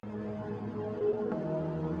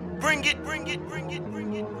Bring it, bring it, bring it,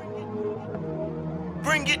 bring it, bring it.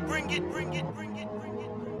 Bring it, bring it, bring it, bring it, bring it.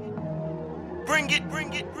 Bring it,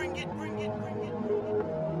 bring it, bring it, bring it, bring it.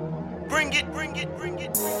 Bring it, bring it, bring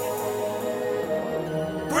it, bring it.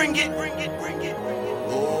 Bring it, bring it, bring it, bring it.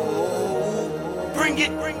 Bring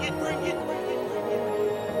it, bring it, bring it, bring it.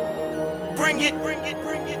 Bring it, bring it,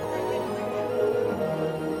 bring it, bring it.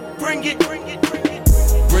 Bring it, bring it, bring it.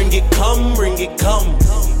 Bring it, come, bring it, come.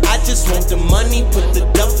 I just want the money, put the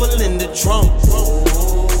duffel in the trunk.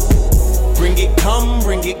 Bring it, come,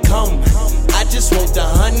 bring it, come. I just want the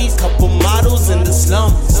honeys, couple models in the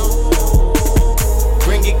slums.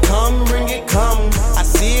 Bring it, come, bring it, come. I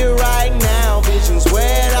see it right now, visions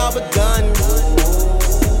where it all begun.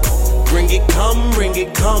 Bring it, come, bring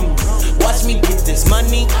it, come. Watch me get this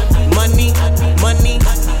money, money, money,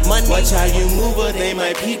 money. Watch how you move or they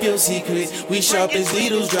might peep your secret. We sharp as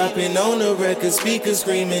needles, dropping on the record, speakers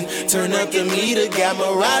screaming. Turn up the meter, got my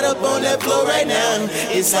ride up on that floor right now.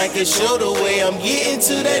 It's like a show the way I'm getting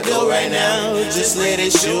to that door right now. Just let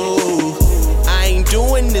it show. I ain't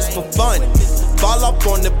doing this for fun. Fall up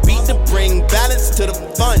on the beat to bring balance to the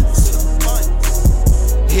funds.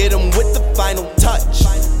 Hit 'em with the final touch.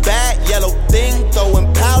 Bad yellow thing,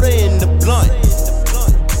 throwing powder in the blunt.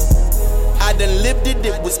 I done lived it,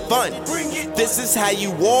 it was fun. This is how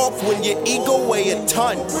you walk when your ego weigh a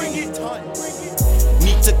ton.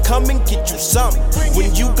 Need to come and get you some.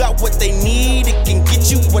 When you got what they need, it can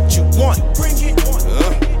get you what you want.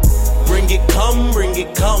 Bring it, come, bring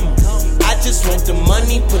it, come. I just want the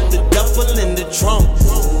money, put the duffel in the trunk.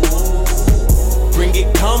 Bring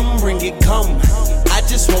it, come, bring it, come. I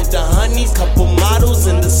just want the honeys, couple models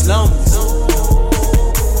in the slums.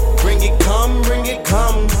 Bring it, come, bring it,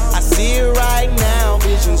 come. I see it right now,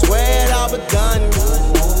 visions where it all begun.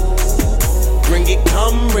 Bring it,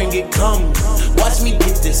 come, bring it, come. Watch me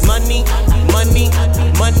get this money, money,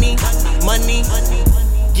 money, money.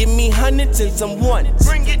 Give me hundreds and some ones.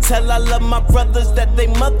 Tell all of my brothers that they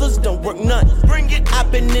mothers don't work none.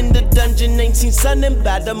 I've been in the dungeon, ain't seen sun in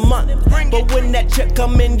about a month. But when that check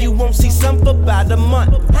come in, you won't see sun for about a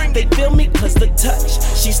month. They feel me cause the touch,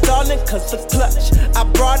 she stalling cause the clutch. I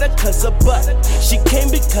brought her cause her butt, she came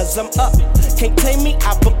because I'm up. Can't tame me,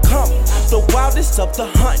 I become the wildest of the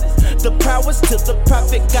hunt. The prowess to the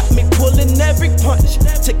profit got me pulling every punch.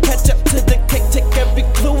 To catch up to the cake, take every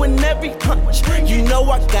clue and every hunch. You know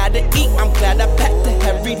I gotta eat, I'm glad I packed a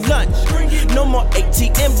heavy lunch. No more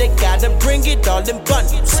ATM, they gotta bring it all in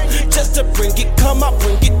bundles. Just to bring it, come, I'll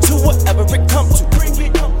bring it to wherever it comes to.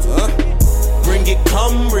 Bring it,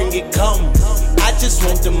 come, bring it, come. I just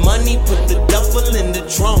want the money, put the duffel in the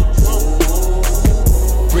trunk.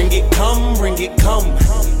 Bring it, come, bring it, come.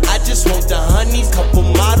 I just want the honeys, couple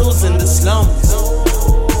models in the slums.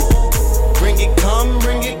 Bring it, come,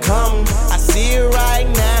 bring it, come. I see it right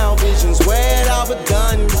now, visions where it all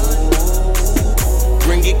begun.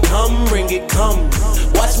 Bring it, come, bring it, come.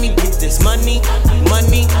 Watch me get this money,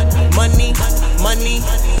 money, money, money.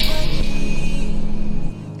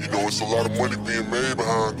 You know it's a lot of money being made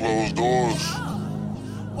behind closed doors.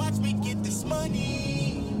 Watch me get this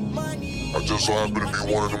money, money. I just so happen to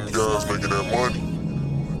be one of them guys making that money.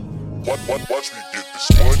 Watch me get this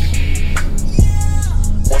money.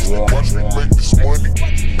 Watch me make this money.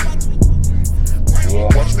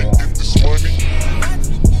 Watch me get this money.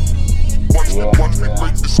 Watch me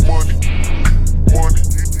make this money. Money.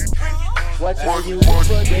 Watch how you move,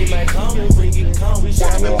 but they might come and bring it, come. We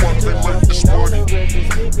shot them, watch me make this money.